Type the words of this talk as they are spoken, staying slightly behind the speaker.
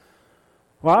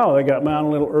Wow, they got me on a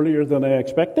little earlier than I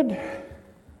expected.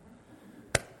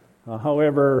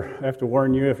 However, I have to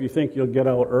warn you, if you think you'll get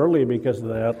out early because of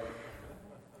that,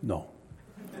 no.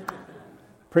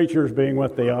 Preachers being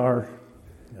what they are.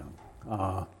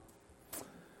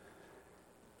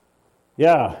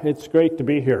 Yeah, it's great to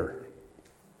be here.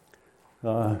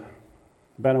 Been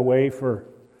away for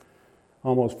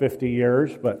almost 50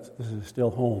 years, but this is still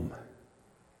home.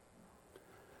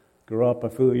 Grew up a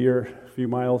few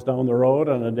miles down the road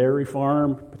on a dairy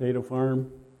farm, potato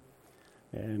farm.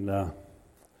 And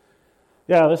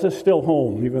this is still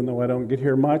home, even though I don't get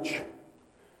here much.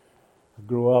 I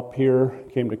grew up here,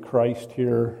 came to Christ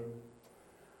here,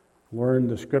 learned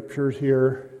the scriptures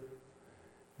here,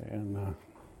 and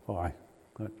I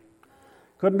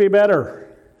couldn't be better.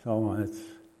 So it's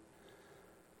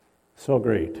so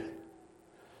great.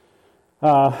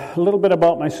 A little bit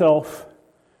about myself,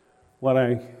 what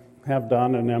I have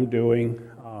done and am doing.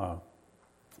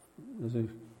 As it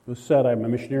was said, I'm a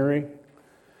missionary.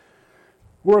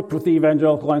 Worked with the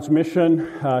Evangelical Alliance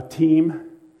Mission team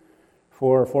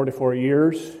for 44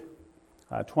 years,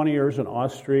 20 years in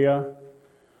Austria.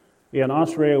 In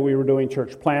Austria, we were doing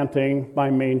church planting.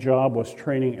 My main job was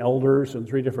training elders in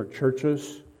 3 different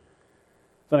churches.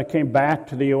 Then I came back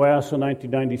to the U.S. in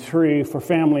 1993 for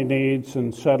family needs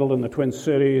and settled in the Twin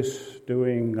Cities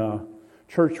doing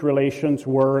church relations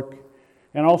work,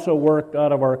 and also worked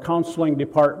out of our counseling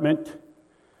department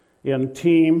in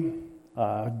team,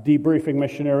 debriefing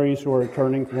missionaries who are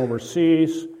returning from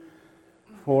overseas.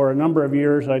 For a number of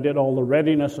years, I did all the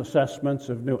readiness assessments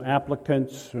of new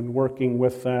applicants and working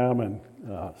with them and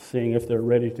seeing if they're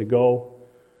ready to go.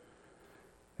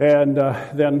 And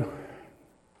then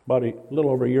about a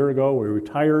little over a year ago, we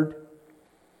retired.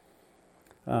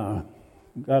 Got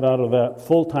out of that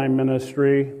full-time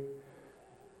ministry.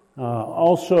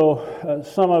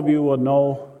 Some of you will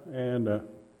know and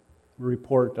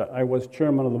report I was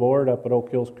chairman of the board up at Oak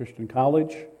Hills Christian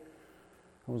College.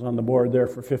 I was on the board there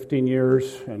for 15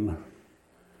 years, and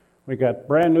we got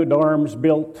brand new dorms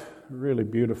built, really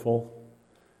beautiful.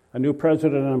 A new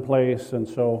president in place, and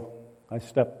so I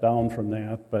stepped down from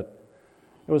that. But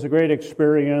it was a great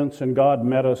experience, and God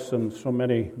met us in so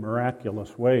many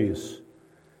miraculous ways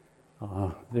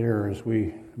there as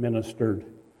we ministered.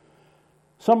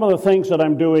 Some of the things that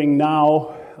I'm doing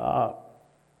now,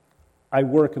 I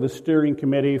work at the steering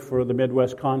committee for the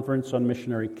Midwest Conference on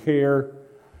Missionary Care.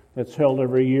 It's held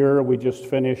every year. We just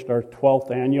finished our 12th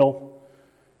annual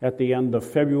at the end of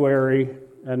February,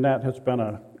 and that has been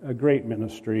a great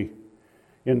ministry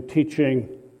in teaching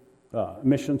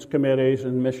missions committees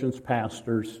and missions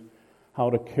pastors how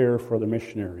to care for the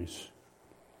missionaries.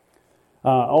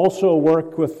 Also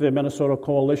work with the Minnesota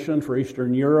Coalition for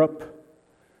Eastern Europe.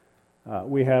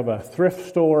 We have a thrift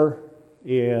store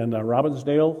in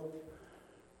Robbinsdale,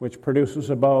 which produces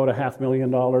about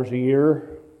 $500,000 a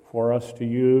year for us to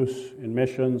use in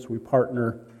missions. We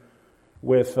partner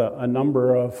with a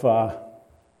number of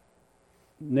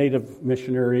native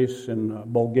missionaries in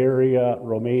Bulgaria,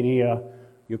 Romania,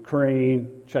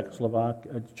 Ukraine, Czech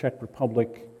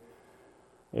Republic,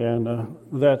 and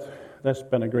that's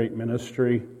been a great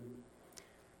ministry.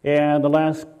 And the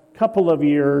last couple of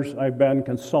years, I've been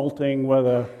consulting with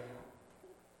a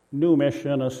new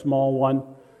mission, a small one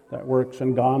that works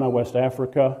in Ghana, West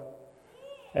Africa.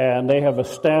 And they have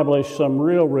established some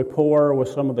real rapport with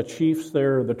some of the chiefs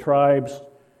there, the tribes.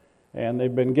 And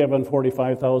they've been given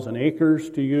 45,000 acres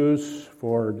to use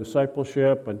for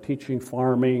discipleship and teaching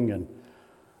farming and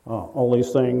all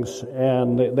these things.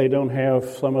 And they don't have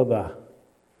some of the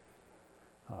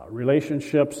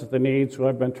relationships that they need, so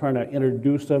I've been trying to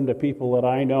introduce them to people that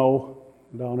I know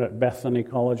down at Bethany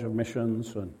College of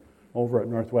Missions and over at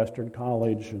Northwestern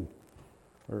College,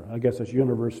 or I guess it's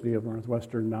University of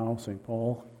Northwestern now, St.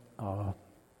 Paul.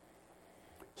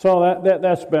 So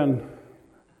that's been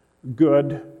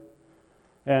good,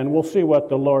 and we'll see what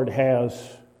the Lord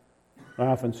has. I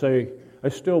often say, I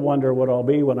still wonder what I'll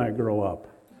be when I grow up.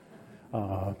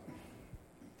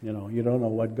 You don't know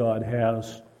what God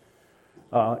has.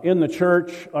 In the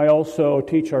church, I also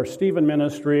teach our Stephen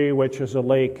ministry, which is a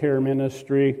lay care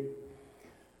ministry.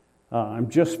 I'm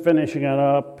just finishing it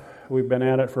up. We've been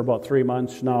at it for about 3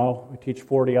 months now. We teach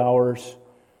 40 hours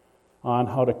on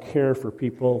how to care for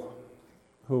people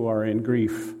who are in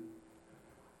grief.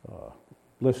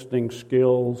 Listening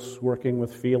skills, working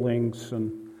with feelings,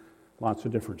 and lots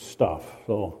of different stuff.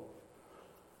 So,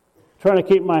 trying to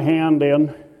keep my hand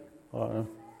in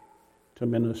to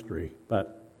ministry,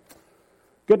 but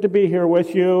good to be here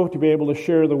with you, to be able to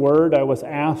share the word. I was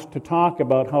asked to talk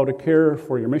about how to care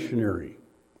for your missionary.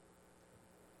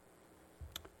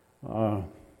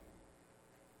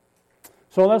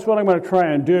 So that's what I'm going to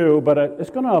try and do, but it's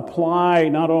going to apply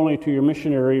not only to your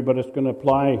missionary, but it's going to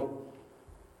apply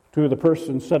to the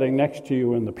person sitting next to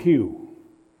you in the pew.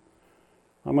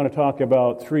 I'm going to talk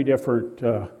about three different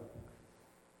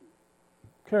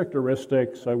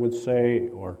characteristics, I would say,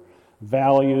 or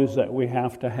values that we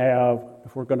have to have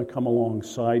if we're going to come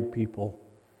alongside people.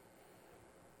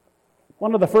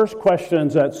 One of the first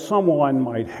questions that someone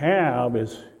might have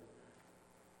is,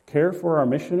 care for our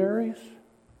missionaries?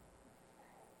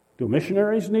 Do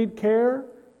missionaries need care?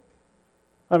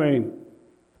 I mean,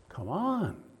 come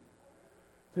on.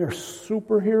 They're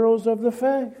superheroes of the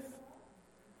faith.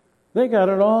 They got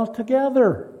it all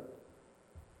together.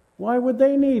 Why would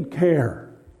they need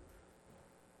care?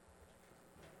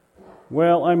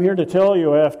 Well, I'm here to tell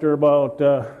you, after about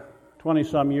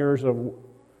 20-some years of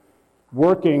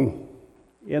working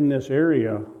in this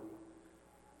area,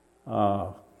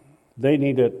 they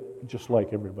need it just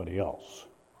like everybody else.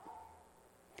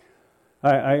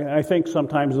 I think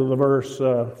sometimes of the verse,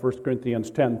 1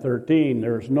 Corinthians 10:13,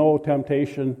 there's no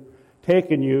temptation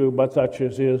taken you but such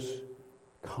as is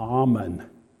common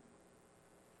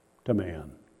to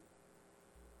man.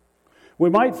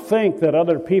 We might think that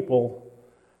other people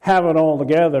have it all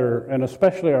together, and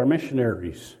especially our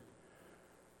missionaries,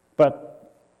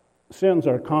 but sins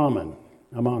are common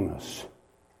among us.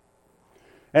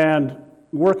 And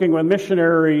working with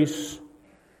missionaries,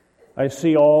 I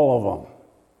see all of them.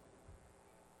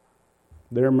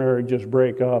 Their marriages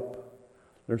break up.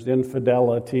 There's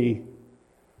infidelity.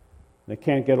 They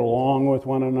can't get along with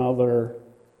one another.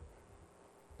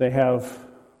 They have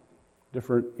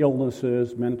different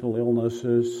illnesses, mental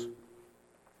illnesses.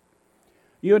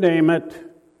 You name it,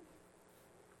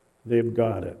 they've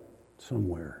got it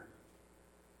somewhere.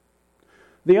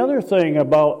 The other thing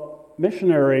about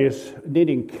missionaries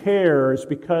needing care is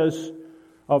because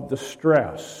of the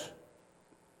stress.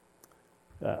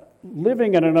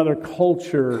 Living in another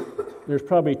culture, there's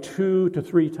probably 2 to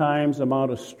 3 times the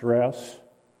amount of stress.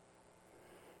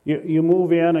 You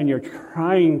move in and you're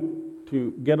trying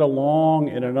to get along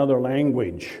in another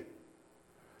language.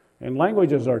 And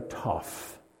languages are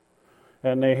tough.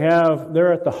 And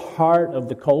they're at the heart of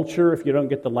the culture. If you don't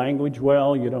get the language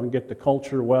well, you don't get the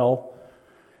culture well.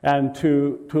 And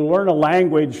to learn a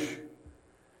language,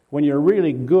 when you're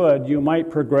really good, you might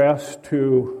progress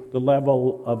to the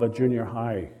level of a junior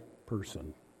high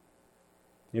person,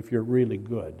 if you're really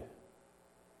good.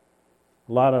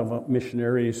 A lot of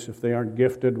missionaries, if they aren't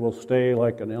gifted, will stay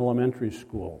like an elementary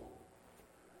school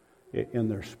in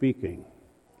their speaking.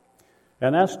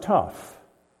 And that's tough.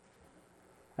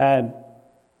 And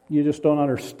you just don't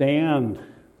understand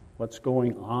what's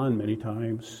going on many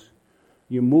times.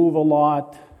 You move a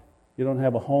lot. You don't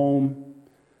have a home.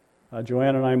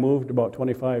 Joanne and I moved about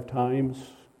 25 times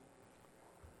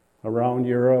around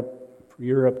Europe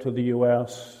to the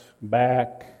U.S.,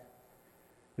 back.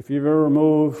 If you've ever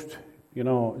moved, you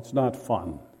know, it's not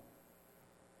fun.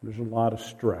 There's a lot of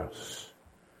stress.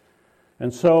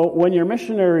 And so when your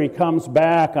missionary comes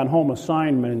back on home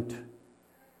assignment,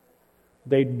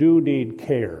 they do need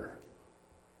care.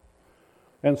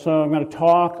 And so I'm going to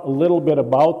talk a little bit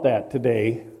about that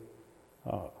today.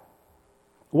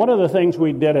 One of the things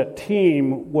we did at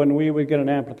Team, when we would get an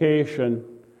application,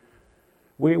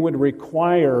 we would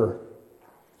require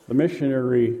the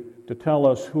missionary to tell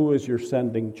us who is your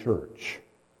sending church.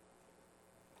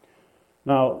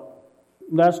 Now,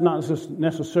 that's not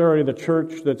necessarily the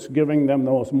church that's giving them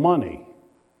the most money.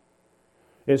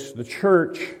 It's the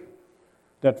church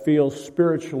that feels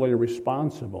spiritually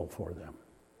responsible for them,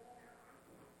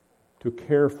 to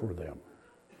care for them.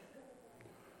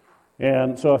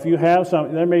 And so if you have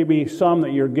some, there may be some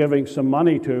that you're giving some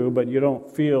money to, but you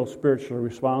don't feel spiritually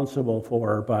responsible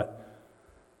for, but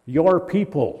your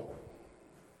people,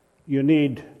 you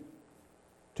need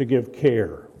to give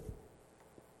care.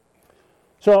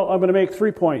 So I'm going to make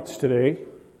 3 points today.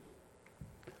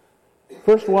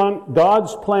 First one,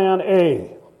 God's plan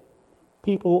A.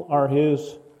 People are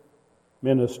His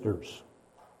ministers.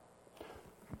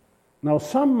 Now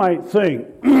some might think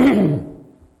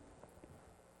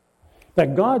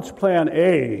that God's plan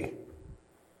A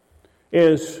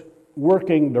is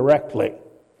working directly.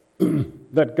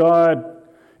 That God,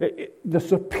 the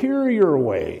superior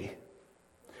way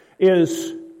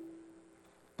is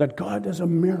that God does a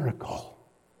miracle.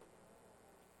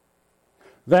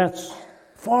 That's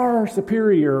far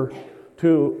superior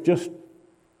to just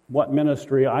what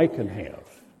ministry I can have.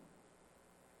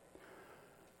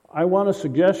 I want to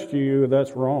suggest to you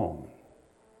that's wrong.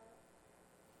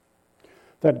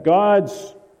 That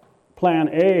God's plan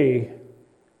A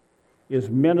is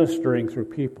ministering through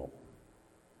people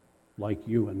like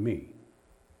you and me.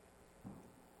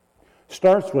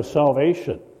 Starts with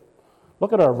salvation.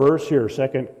 Look at our verse here,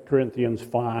 2 Corinthians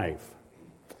 5.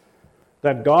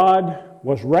 That God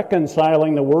was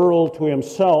reconciling the world to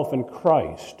himself in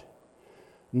Christ,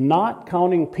 not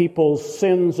counting people's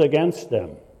sins against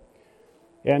them.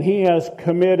 And he has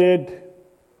committed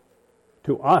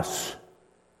to us,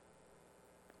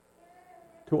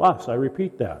 I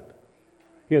repeat that.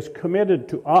 He has committed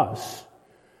to us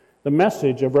the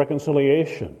message of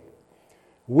reconciliation.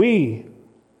 We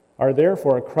are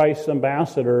therefore Christ's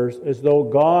ambassadors, as though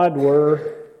God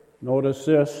were, notice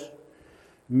this,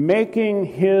 making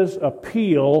his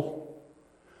appeal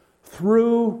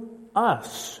through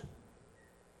us.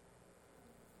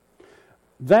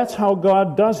 That's how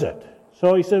God does it.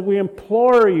 So he said, we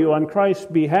implore you on Christ's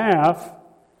behalf,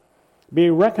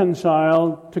 be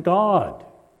reconciled to God.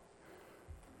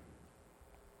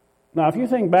 Now, if you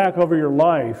think back over your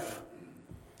life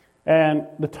and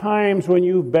the times when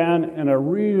you've been in a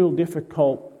real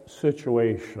difficult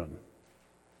situation,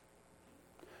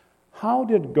 how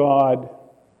did God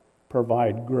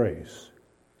provide grace?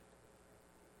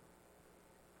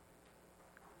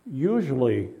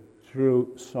 Usually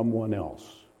through someone else.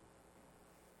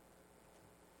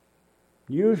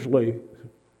 Usually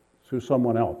through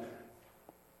someone else.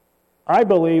 I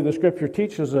believe the Scripture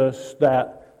teaches us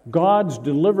that God's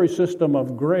delivery system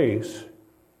of grace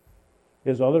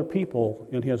is other people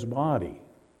in his body.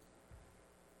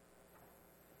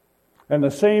 And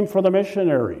the same for the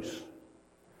missionaries.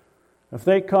 If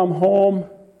they come home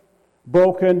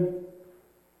broken,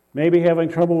 maybe having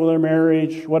trouble with their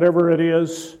marriage, whatever it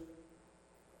is,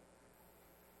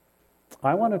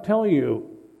 I want to tell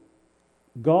you,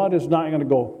 God is not going to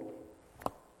go,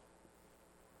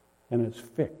 and it's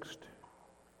fixed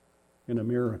in a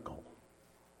miracle.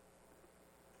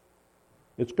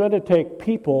 It's going to take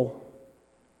people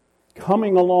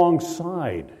coming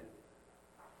alongside,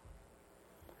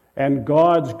 and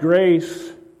God's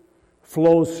grace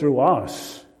flows through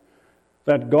us,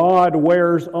 that God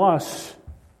wears us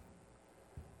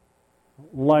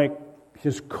like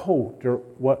his coat, or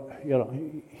what,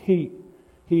 he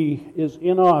is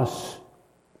in us,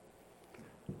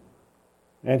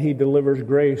 and he delivers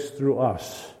grace through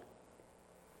us.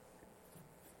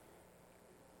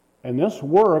 And this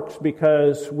works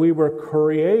because we were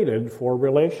created for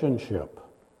relationship.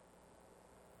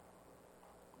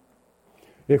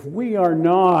 If we are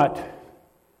not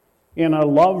in a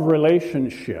love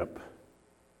relationship,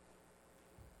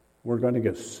 we're going to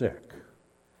get sick.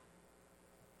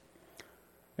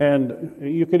 And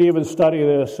you could even study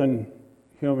this in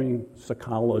human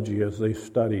psychology as they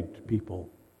studied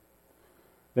people.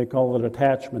 They call it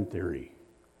attachment theory.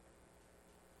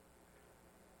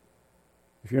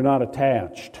 If you're not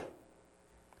attached,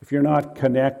 if you're not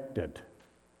connected,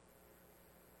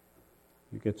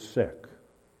 you get sick.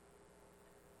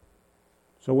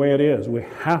 It's the way it is. We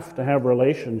have to have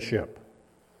relationship.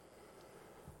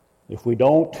 If we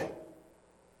don't,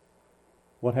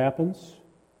 what happens?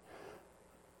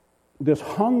 This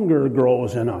hunger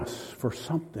grows in us for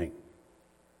something.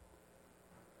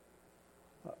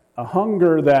 A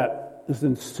hunger that is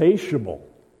insatiable.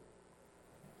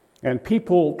 And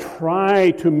people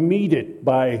try to meet it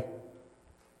by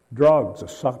drugs, a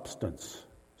substance,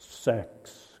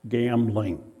 sex,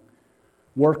 gambling,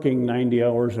 working 90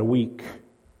 hours a week.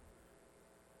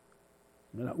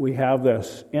 We have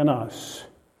this in us,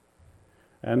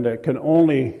 and it can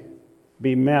only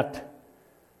be met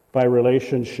by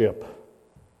relationship.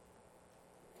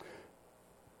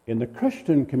 In the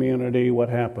Christian community, what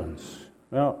happens?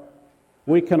 Well,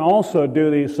 we can also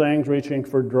do these things, reaching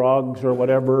for drugs or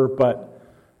whatever, but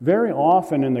very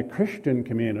often in the Christian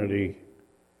community,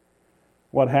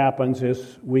 what happens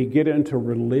is we get into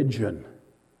religion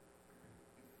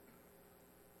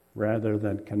rather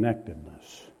than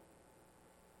connectedness.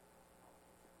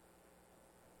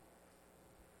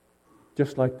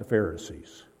 Just like the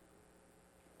Pharisees.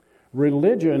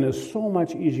 Religion is so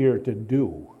much easier to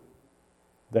do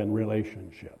than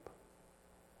relationship.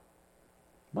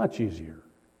 Much easier.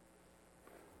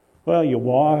 Well, you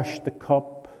wash the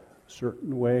cup a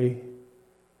certain way,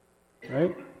 right?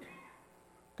 You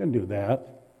can do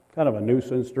that. Kind of a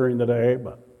nuisance during the day,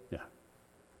 but yeah.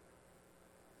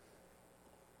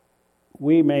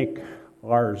 We make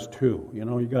ours too.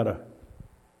 You got to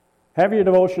have your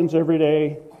devotions every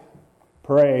day,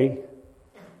 pray,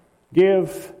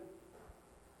 give,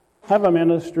 have a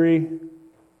ministry.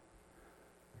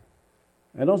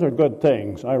 And those are good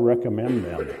things. I recommend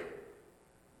them.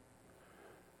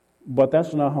 But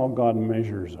that's not how God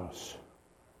measures us.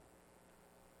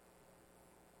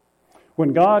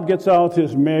 When God gets out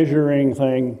his measuring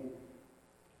thing,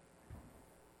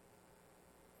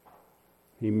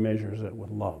 He measures it with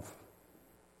love.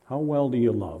 How well do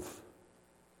you love?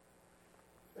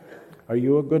 Are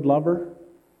you a good lover?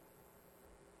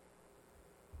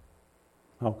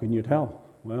 How can you tell?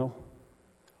 Well,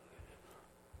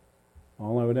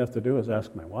 all I would have to do is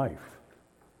ask my wife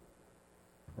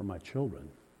or my children.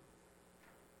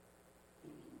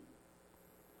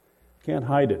 Can't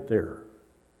hide it there.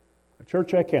 At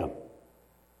church, I can.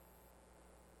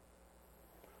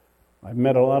 I've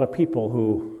met a lot of people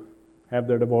who have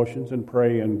their devotions and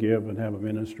pray and give and have a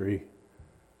ministry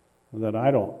that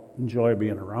I don't enjoy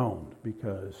being around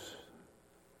because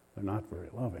they're not very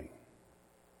loving.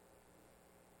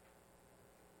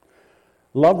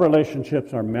 Love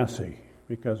relationships are messy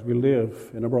because we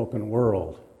live in a broken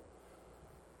world.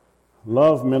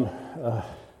 Love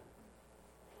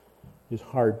is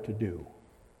hard to do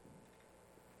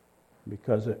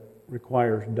because it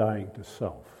requires dying to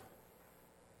self,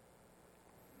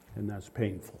 and that's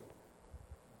painful.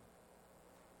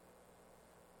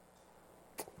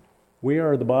 We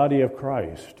are the body of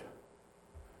Christ.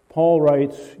 Paul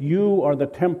writes, "You are the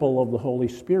temple of the Holy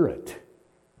Spirit."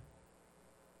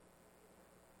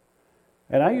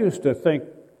 And I used to think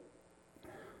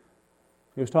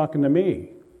he was talking to me.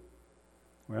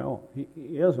 Well,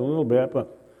 he is a little bit,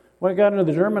 but when I got into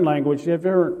the German language, they have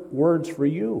different words for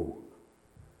you.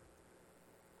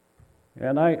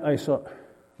 And I saw,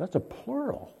 that's a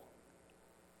plural.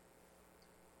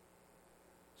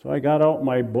 So I got out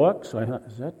my books. I thought,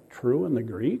 is that true in the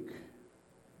Greek?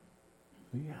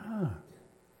 Yeah.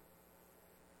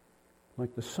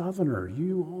 Like the Southerner,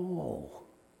 you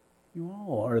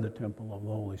all are the temple of the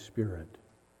Holy Spirit.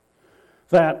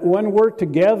 That when we're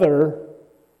together,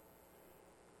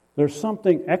 there's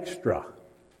something extra.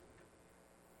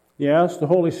 Yes, the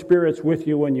Holy Spirit's with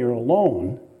you when you're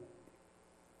alone,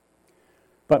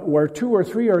 but where two or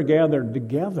three are gathered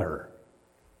together,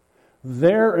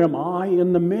 there am I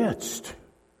in the midst,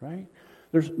 right?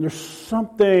 There's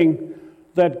something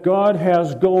that God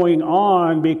has going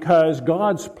on because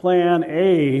God's plan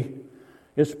A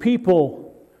is people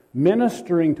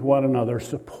ministering to one another,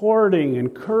 supporting,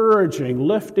 encouraging,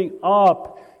 lifting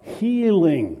up,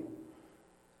 healing.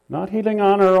 Not healing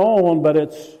on our own, but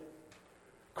it's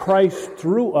Christ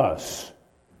through us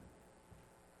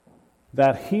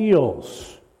that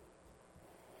heals.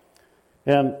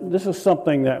 And this is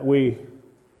something that we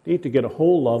need to get a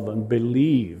hold of and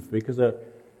believe, because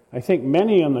I think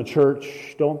many in the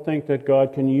church don't think that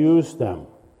God can use them.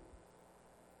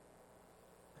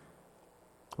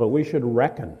 But we should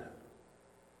reckon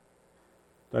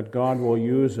that God will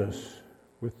use us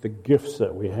with the gifts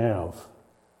that we have.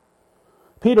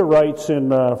 Peter writes in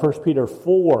 1 Peter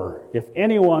 4, if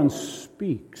anyone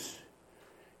speaks,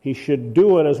 he should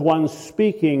do it as one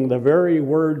speaking the very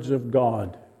words of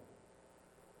God.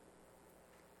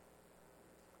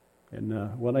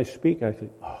 And when I speak, I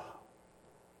think,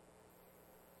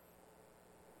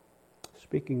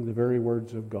 speaking the very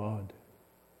words of God.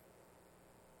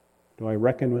 Do I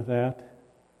reckon with that?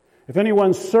 If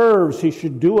anyone serves, he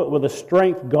should do it with the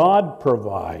strength God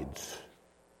provides,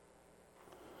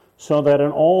 so that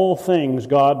in all things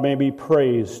God may be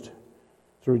praised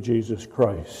through Jesus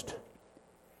Christ.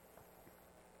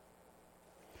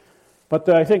 But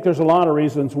I think there's a lot of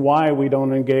reasons why we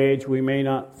don't engage. We may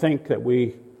not think that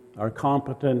we are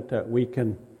competent,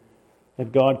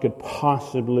 that God could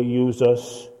possibly use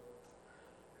us.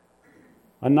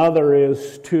 Another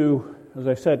is to, as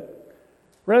I said,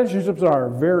 relationships are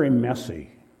very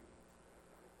messy.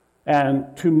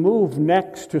 And to move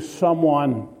next to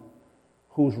someone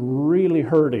who's really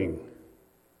hurting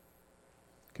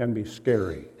can be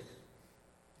scary.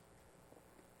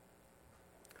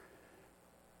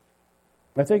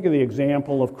 I think of the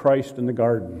example of Christ in the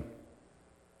garden.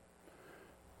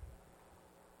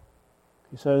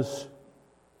 He says,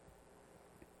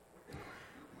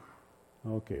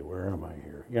 okay, where am I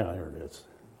here? Yeah, there it is.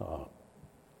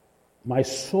 My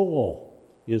soul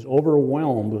is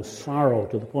overwhelmed with sorrow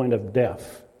to the point of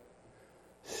death.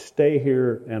 Stay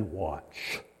here and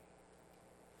watch.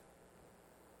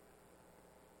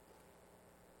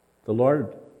 The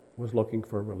Lord was looking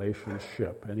for a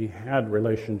relationship, and he had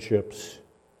relationships.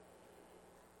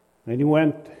 And he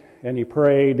went and he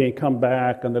prayed, and he come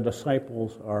back, and the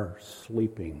disciples are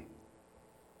sleeping.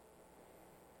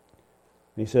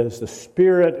 And he says, the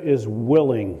spirit is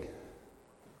willing,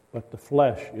 but the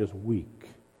flesh is weak.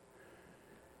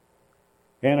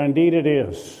 And indeed it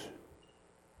is.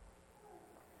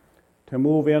 To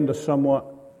move into someone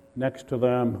next to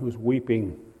them who's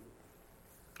weeping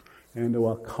and to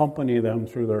accompany them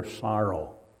through their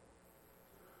sorrow.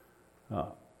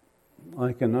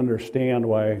 I can understand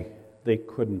why they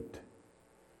couldn't.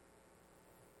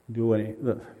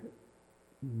 the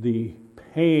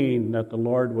pain that the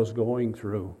Lord was going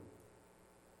through,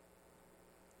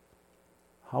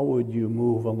 how would you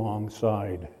move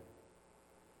alongside?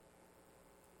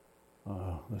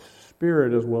 The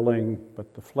spirit is willing,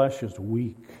 but the flesh is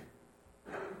weak.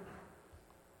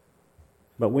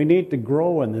 But we need to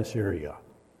grow in this area.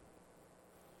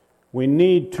 We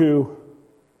need to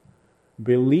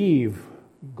believe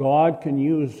God can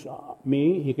use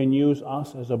me, He can use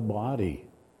us as a body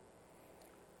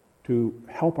to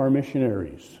help our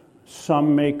missionaries.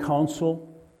 Some may counsel,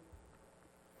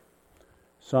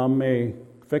 some may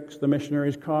fix the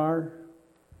missionary's car,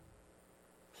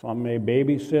 some may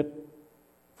babysit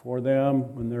for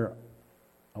them when they're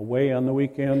away on the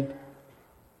weekend.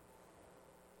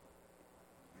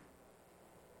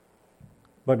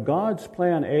 But God's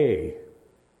plan A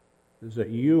is that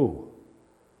you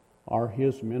are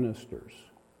His ministers.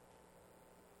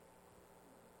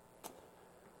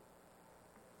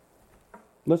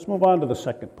 Let's move on to the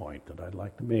second point that I'd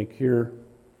like to make here.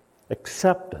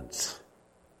 Acceptance.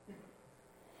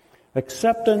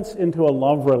 Acceptance into a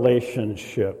love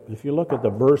relationship. If you look at the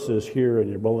verses here in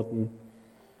your bulletin,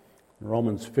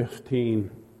 Romans 15,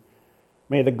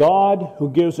 may the God who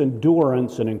gives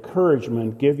endurance and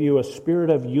encouragement give you a spirit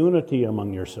of unity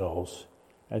among yourselves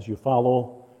as you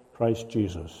follow Christ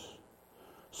Jesus,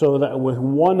 so that with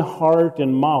one heart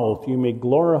and mouth you may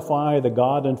glorify the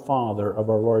God and Father of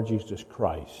our Lord Jesus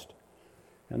Christ.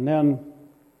 And then,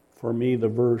 for me, the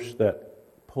verse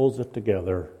that pulls it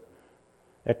together,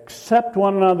 accept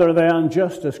one another then,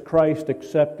 just as Christ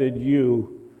accepted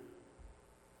you,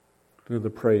 to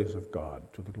the praise of God,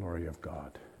 to the glory of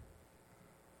God.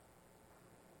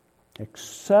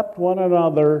 Accept one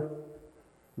another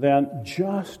then,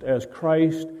 just as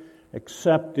Christ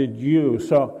accepted you.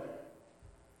 So,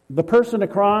 the person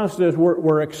across this,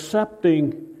 we're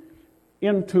accepting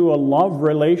into a love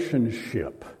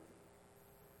relationship,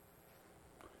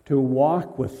 to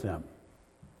walk with them,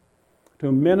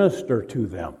 to minister to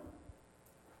them.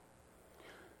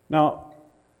 Now,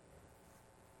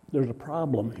 there's a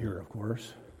problem here, of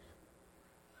course.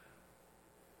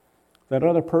 That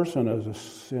other person is a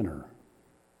sinner.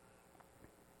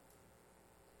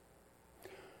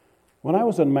 When I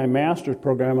was in my master's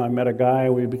program, I met a guy,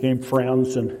 we became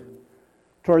friends, and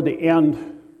toward the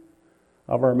end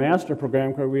of our master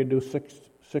program, we'd do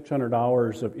 600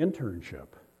 hours of internship.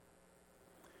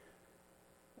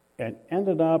 And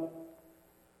ended up,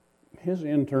 his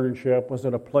internship was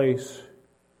at a place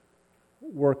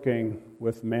working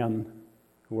with men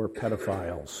who were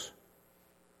pedophiles.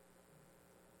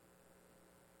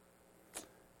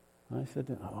 I said,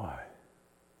 I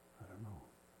don't know.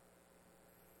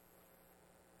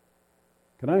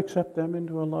 Can I accept them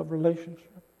into a love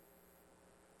relationship?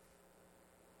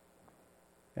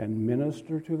 And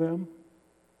minister to them?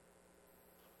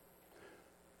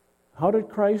 How did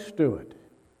Christ do it?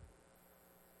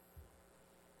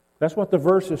 That's what the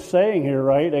verse is saying here,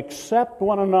 right? Accept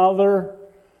one another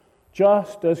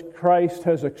just as Christ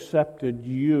has accepted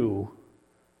you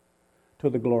to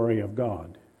the glory of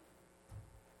God.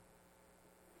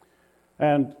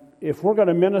 And if we're going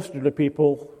to minister to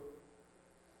people,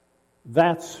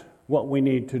 that's what we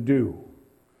need to do.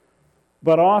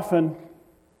 But often,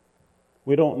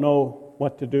 we don't know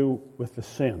what to do with the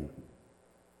sin.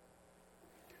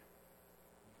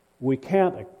 We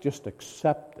can't just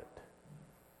accept it.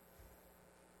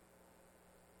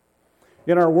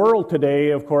 In our world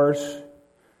today, of course,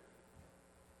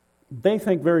 they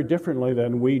think very differently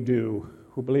than we do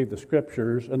who believe the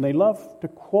Scriptures, and they love to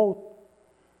quote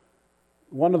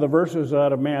one of the verses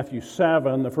out of Matthew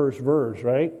 7, the first verse,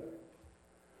 right?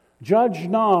 Judge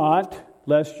not,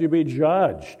 lest you be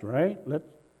judged, right?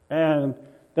 And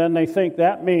then they think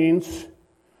that means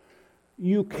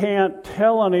you can't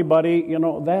tell anybody,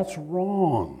 that's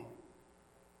wrong.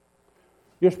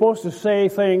 You're supposed to say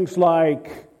things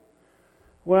like,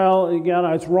 well, again,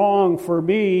 it's wrong for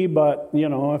me, but,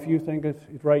 if you think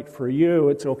it's right for you,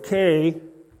 it's okay.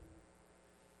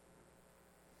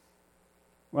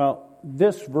 Well,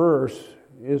 this verse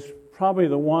is probably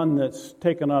the one that's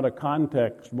taken out of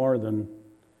context more than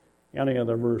any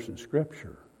other verse in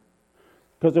Scripture.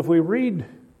 Because if we read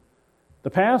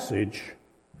the passage,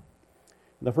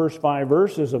 the first 5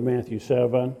 verses of Matthew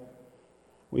 7,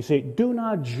 we say, do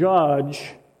not judge,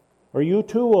 or you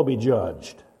too will be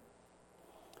judged.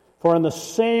 For in the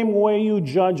same way you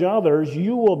judge others,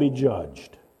 you will be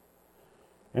judged.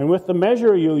 And with the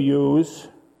measure you use,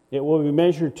 it will be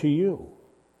measured to you.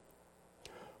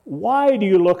 Why do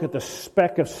you look at the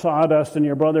speck of sawdust in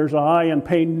your brother's eye and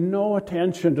pay no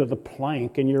attention to the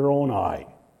plank in your own eye?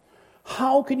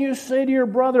 How can you say to your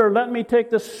brother, let me take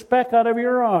the speck out of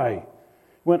your eye,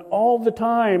 when all the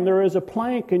time there is a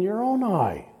plank in your own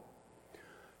eye?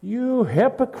 You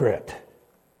hypocrite.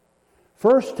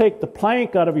 First take the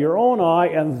plank out of your own eye,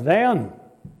 and then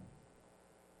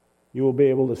you will be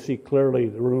able to see clearly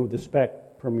to remove the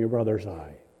speck from your brother's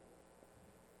eye.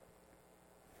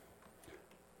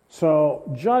 So,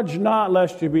 judge not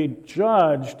lest you be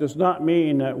judged does not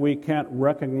mean that we can't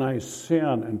recognize sin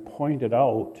and point it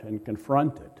out and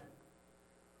confront it.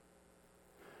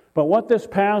 But what this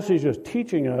passage is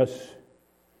teaching us,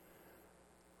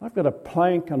 I've got a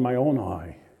plank in my own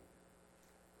eye.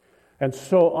 And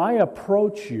so I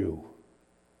approach you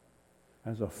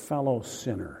as a fellow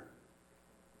sinner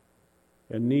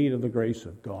in need of the grace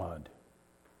of God.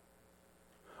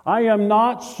 I am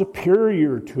not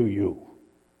superior to you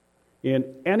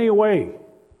in any way,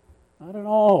 not at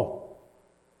all.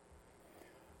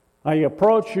 I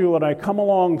approach you and I come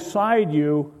alongside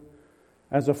you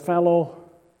as a fellow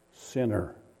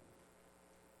sinner.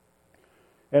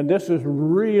 And this is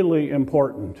really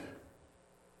important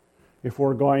if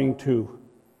we're going to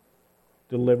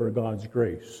deliver God's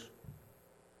grace.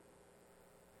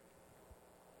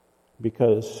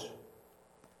 Because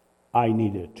I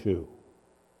need it too.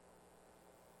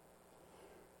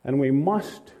 And we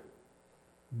must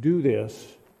do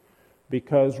this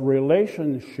because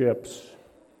relationships,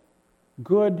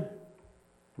 good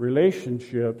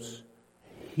relationships,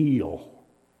 heal.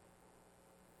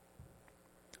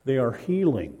 They are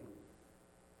healing.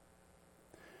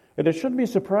 And it shouldn't be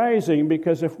surprising,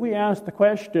 because if we ask the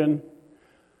question,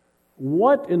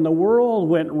 what in the world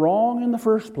went wrong in the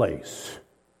first place?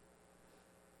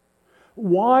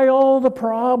 Why all the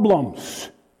problems?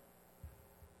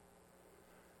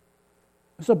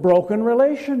 It's a broken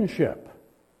relationship.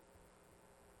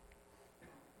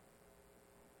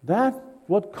 That's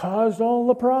what caused all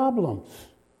the problems.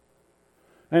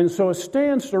 And so it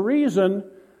stands to reason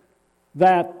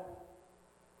that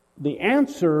the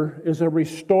answer is a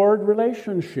restored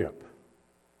relationship.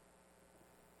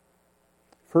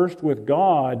 First with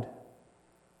God,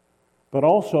 but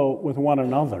also with one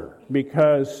another.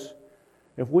 Because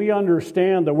if we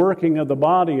understand the working of the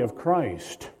body of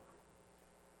Christ,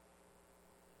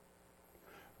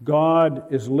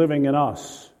 God is living in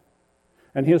us.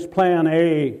 And His plan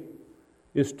A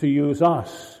is to use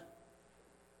us.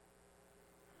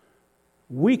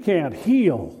 We can't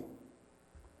heal.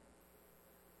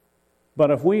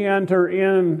 But if we enter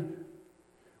in,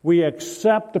 we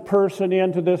accept a person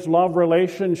into this love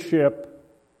relationship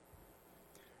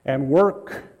and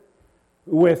work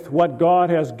with what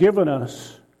God has given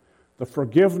us, the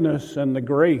forgiveness and the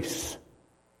grace,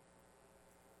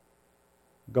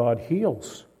 God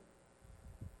heals.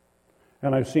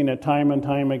 And I've seen it time and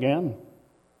time again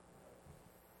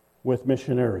with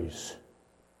missionaries.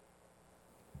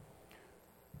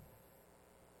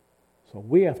 So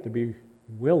we have to be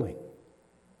willing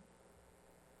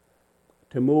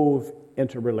to move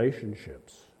into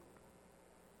relationships.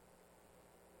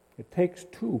 It takes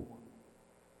two.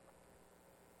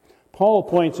 Paul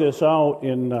points this out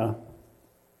in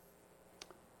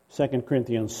 2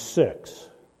 Corinthians 6.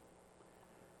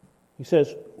 He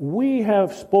says, we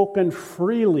have spoken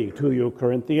freely to you,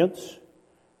 Corinthians,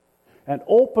 and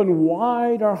opened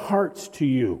wide our hearts to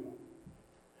you.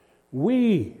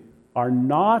 We are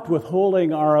not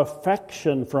withholding our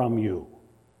affection from you.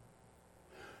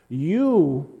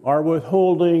 You are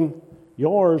withholding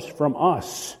yours from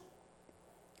us.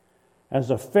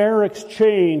 As a fair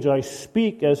exchange, I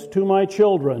speak as to my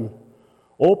children.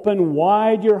 Open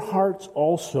wide your hearts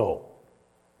also.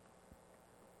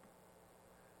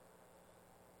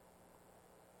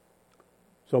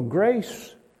 So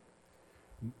grace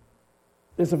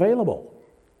is available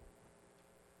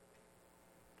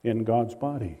in God's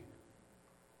body.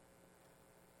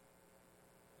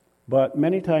 But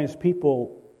many times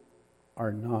people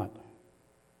are not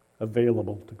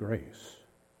available to grace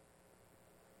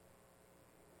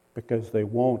because they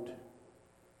won't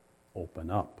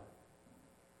open up.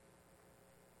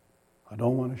 I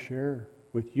don't want to share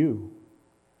with you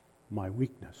my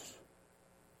weakness,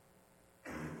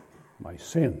 my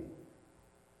sin.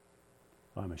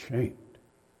 I'm ashamed.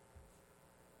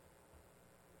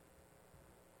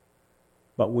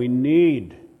 But we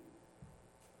need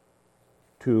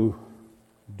to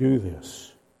do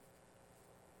this.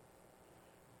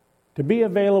 To be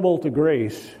available to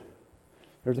grace,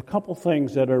 there's a couple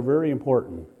things that are very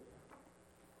important.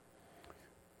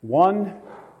 One,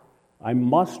 I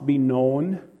must be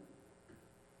known.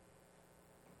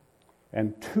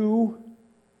 And two,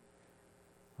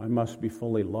 I must be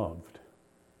fully loved.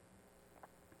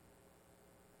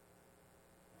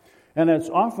 And it's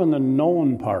often the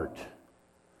known part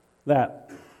that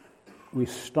we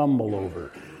stumble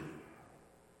over.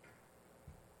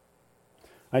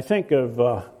 I think of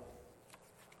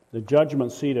the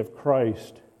judgment seat of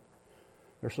Christ.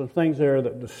 There's some things there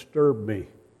that disturb me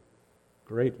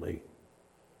greatly.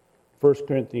 1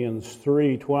 Corinthians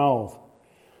 3:12.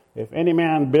 If any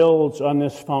man builds on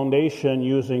this foundation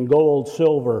using gold,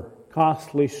 silver,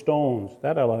 costly stones,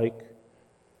 that I like,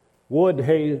 wood,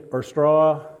 hay, or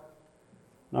straw,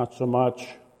 not so much.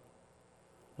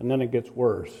 And then it gets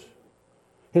worse.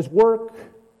 His work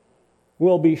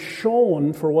will be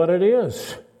shown for what it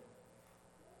is.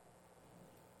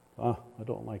 I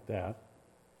don't like that.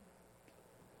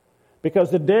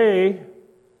 Because the day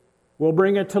will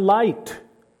bring it to light.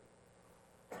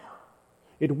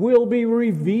 It will be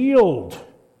revealed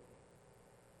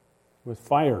with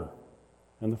fire.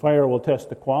 And the fire will test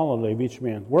the quality of each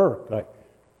man's work.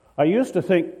 I used to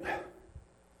think,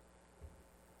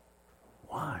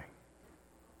 why?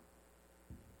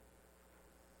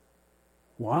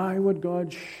 Why would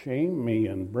God shame me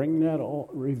and bring that all,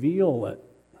 reveal it?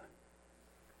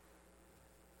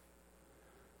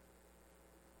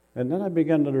 And then I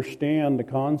began to understand the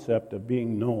concept of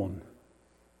being known.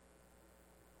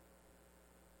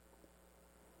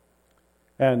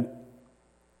 And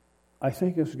I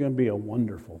think it's going to be a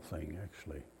wonderful thing,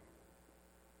 actually.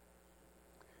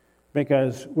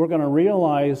 Because we're going to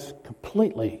realize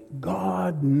completely,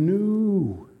 God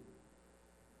knew.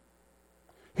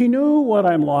 He knew what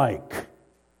I'm like.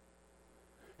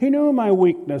 He knew my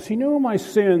weakness. He knew my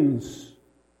sins.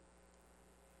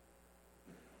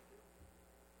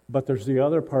 But there's the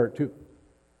other part too.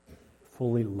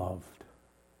 Fully loved.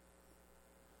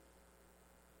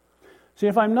 See,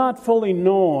 if I'm not fully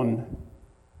known,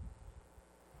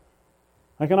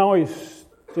 I can always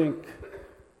think,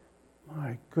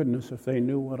 my goodness, if they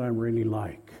knew what I'm really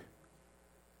like,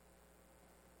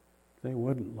 they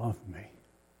wouldn't love me.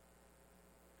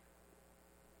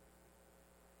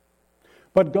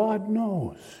 But God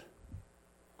knows.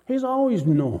 He's always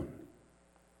known.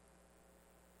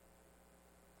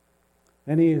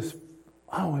 And He has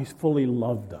always fully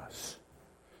loved us.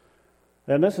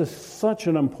 And this is such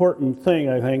an important thing,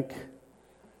 I think.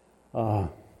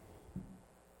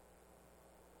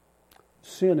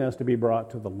 Sin has to be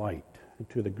brought to the light and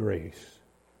to the grace.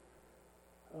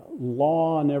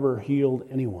 Law never healed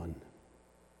anyone.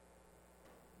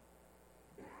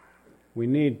 We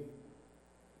need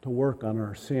to work on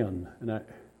our sin. And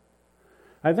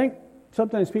I think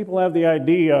sometimes people have the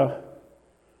idea,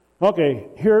 okay,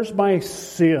 here's my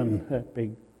sin, that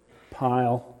big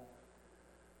pile.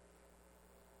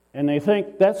 And they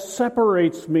think that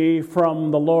separates me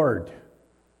from the Lord.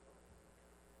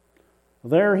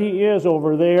 There He is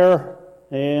over there,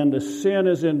 and the sin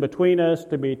is in between us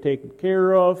to be taken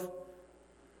care of.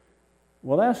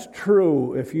 Well, that's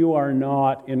true if you are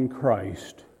not in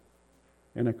Christ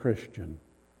and a Christian.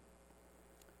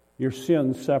 Your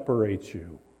sin separates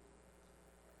you.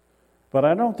 But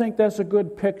I don't think that's a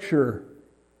good picture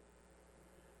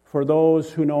for those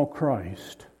who know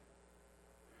Christ.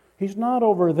 He's not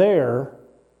over there.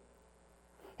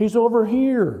 He's over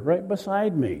here, right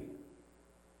beside me.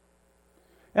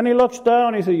 And He looks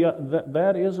down, He says, yeah,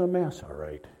 that is a mess, all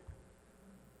right.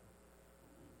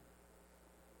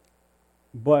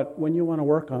 But when you want to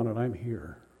work on it, I'm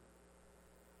here.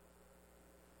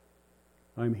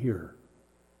 I'm here.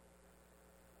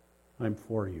 I'm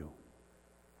for you.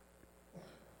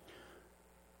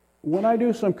 When I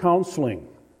do some counseling,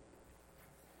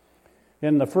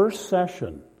 in the first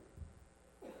session,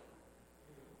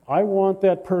 I want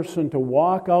that person to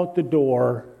walk out the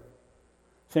door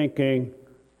thinking,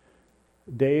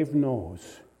 Dave knows,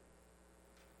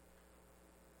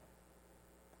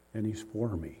 and he's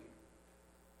for me.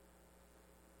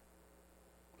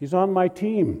 He's on my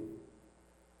team.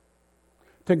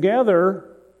 Together,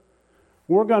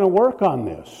 we're going to work on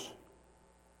this.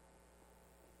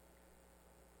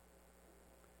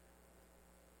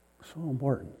 So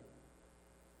important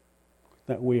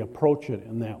that we approach it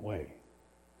in that way.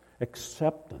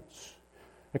 Acceptance.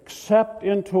 Accept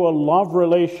into a love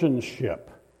relationship,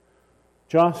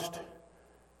 just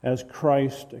as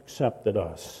Christ accepted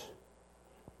us.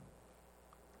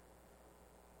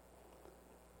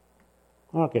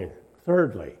 Okay,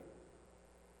 thirdly,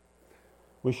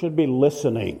 we should be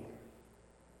listening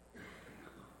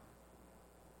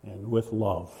and with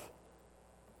love.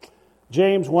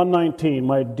 James 1:19,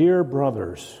 my dear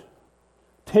brothers,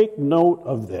 take note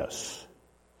of this.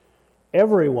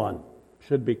 Everyone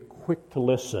should be quick to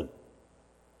listen,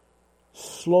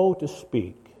 slow to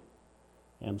speak,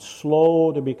 and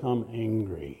slow to become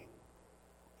angry.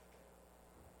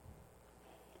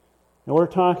 And we're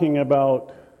talking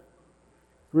about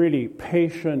really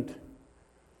patient,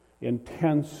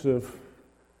 intensive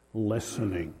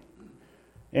listening.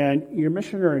 And your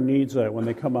missionary needs that when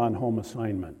they come on home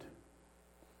assignment.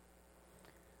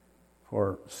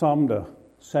 For some to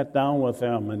sit down with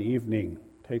them an evening,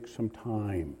 take some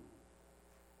time.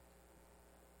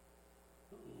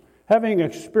 Having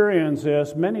experienced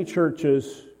this, many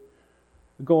churches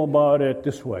go about it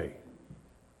this way.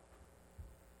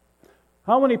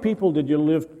 How many people did you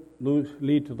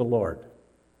lead to the Lord?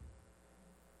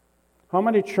 How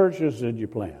many churches did you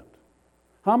plant?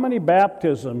 How many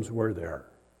baptisms were there?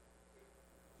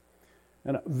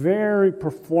 And a very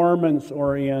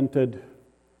performance-oriented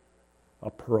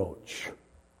approach.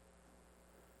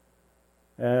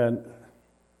 And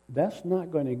that's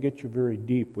not going to get you very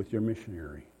deep with your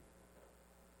missionary.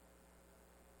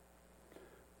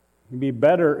 It'd be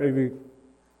better if you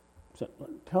said,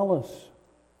 tell us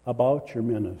about your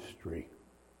ministry.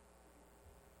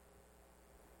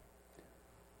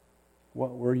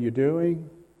 What were you doing?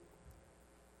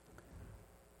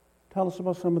 Tell us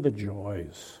about some of the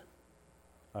joys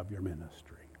of your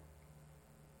ministry.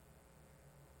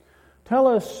 Tell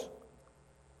us,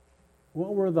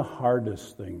 what were the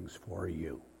hardest things for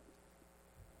you?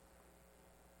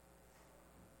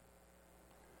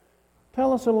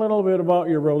 Tell us a little bit about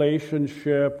your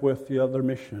relationship with the other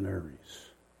missionaries.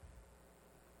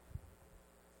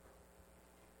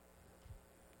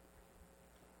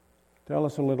 Tell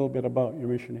us a little bit about your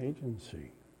mission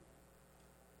agency.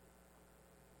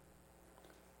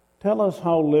 Tell us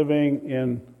how living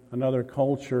in another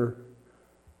culture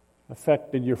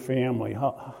affected your family.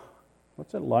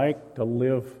 What's it like to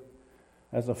live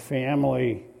as a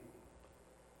family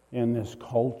in this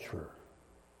culture?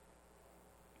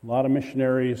 A lot of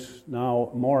missionaries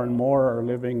now, more and more, are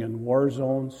living in war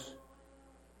zones,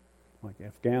 like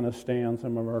Afghanistan,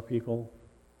 some of our people.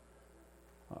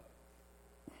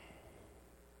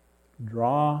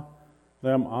 Draw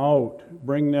them out,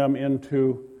 bring them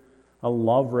into a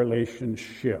love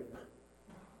relationship.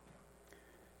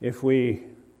 If we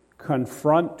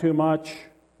confront too much,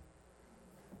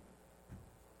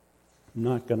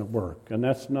 not going to work. And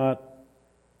that's not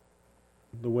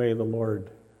the way the Lord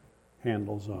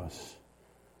handles us.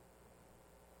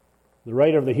 The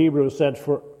writer of the Hebrews said,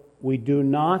 "For we do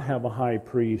not have a high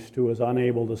priest who is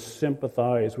unable to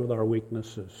sympathize with our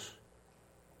weaknesses.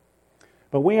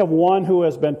 But we have one who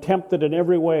has been tempted in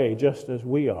every way, just as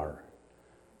we are,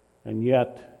 and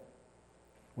yet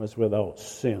was without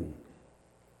sin."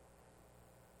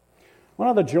 One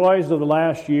of the joys of the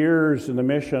last years in the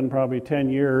mission, probably 10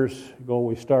 years ago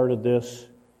we started this,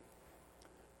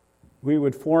 we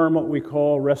would form what we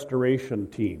call restoration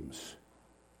teams.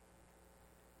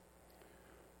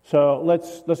 So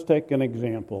let's take an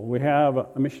example. We have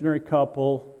a missionary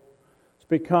couple. It's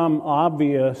become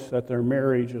obvious that their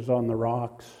marriage is on the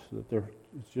rocks, that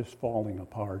it's just falling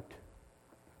apart.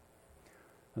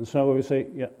 And so we say,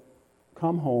 yeah,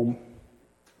 come home.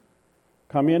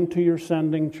 Come into your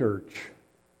sending church.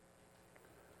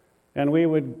 And we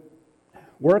would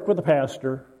work with the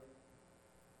pastor,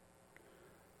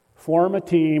 form a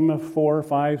team of 4,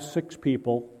 5, 6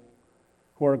 people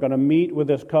who are going to meet with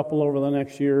this couple over the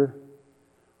next year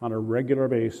on a regular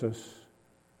basis.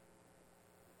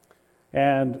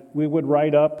 And we would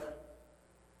write up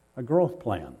a growth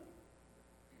plan.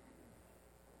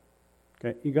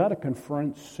 Okay, you got to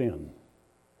confront sin.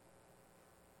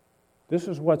 This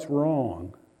is what's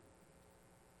wrong.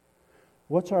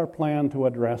 What's our plan to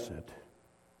address it?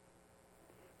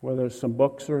 Whether it's some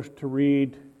books are to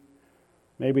read,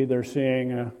 maybe they're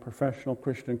seeing a professional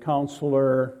Christian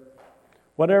counselor,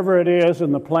 whatever it is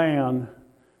in the plan,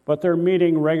 but they're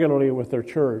meeting regularly with their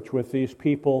church, with these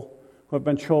people who have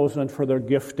been chosen for their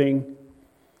gifting.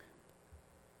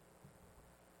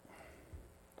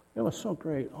 It was so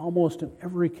great. Almost in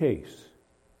every case,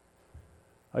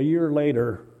 a year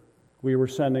later, we were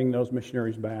sending those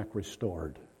missionaries back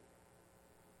restored.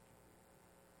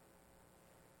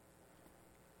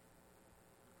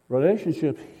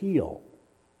 Relationships heal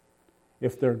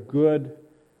if they're good,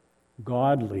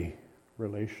 godly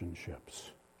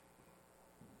relationships.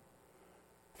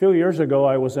 A few years ago,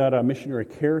 I was at a missionary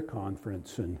care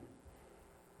conference, and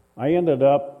I ended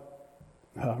up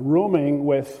rooming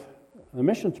with the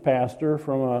missions pastor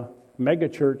from a mega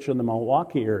church in the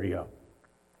Milwaukee area.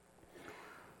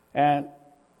 And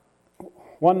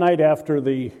one night after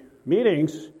the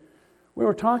meetings, we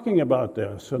were talking about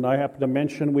this, and I happened to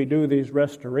mention we do these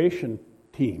restoration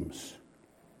teams.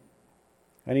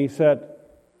 And he said,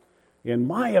 in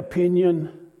my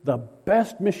opinion, the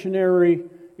best missionary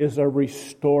is a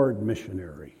restored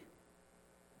missionary.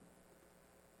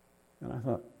 And I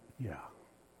thought, yeah.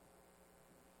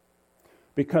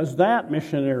 Because that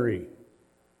missionary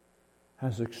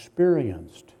has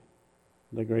experienced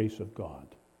the grace of God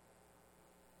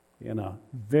in a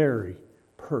very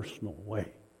personal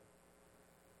way.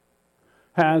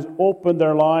 Has opened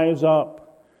their lives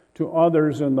up to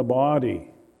others in the body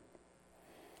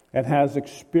and has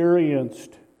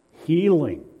experienced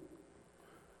healing,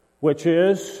 which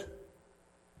is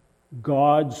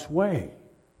God's way.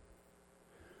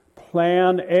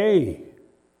 Plan A.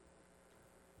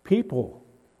 People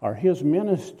are His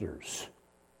ministers.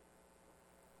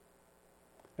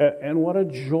 And what a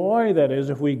joy that is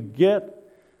if we get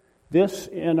this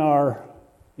in our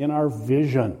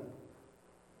vision.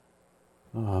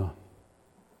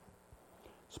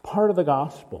 It's part of the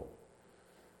gospel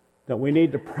that we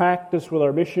need to practice with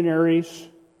our missionaries,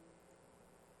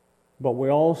 but we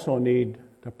also need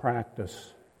to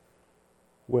practice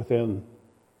within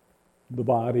the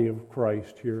body of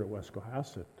Christ here at West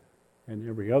Cohasset and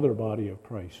every other body of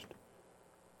Christ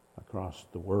across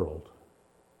the world.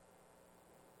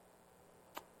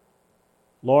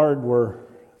 Lord, we're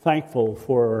thankful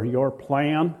for your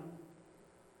plan.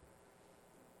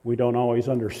 We don't always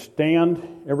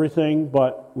understand everything,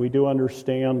 but we do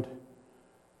understand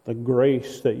the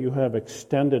grace that you have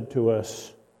extended to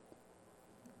us.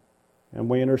 And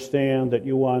we understand that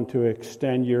you want to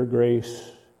extend your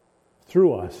grace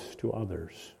through us to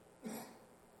others.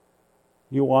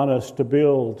 You want us to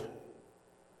build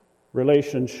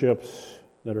relationships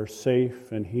that are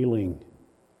safe and healing.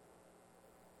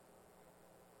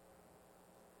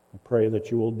 I pray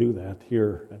that you will do that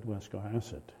here at West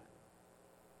Cohasset.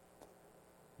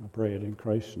 I pray it in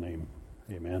Christ's name.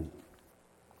 Amen.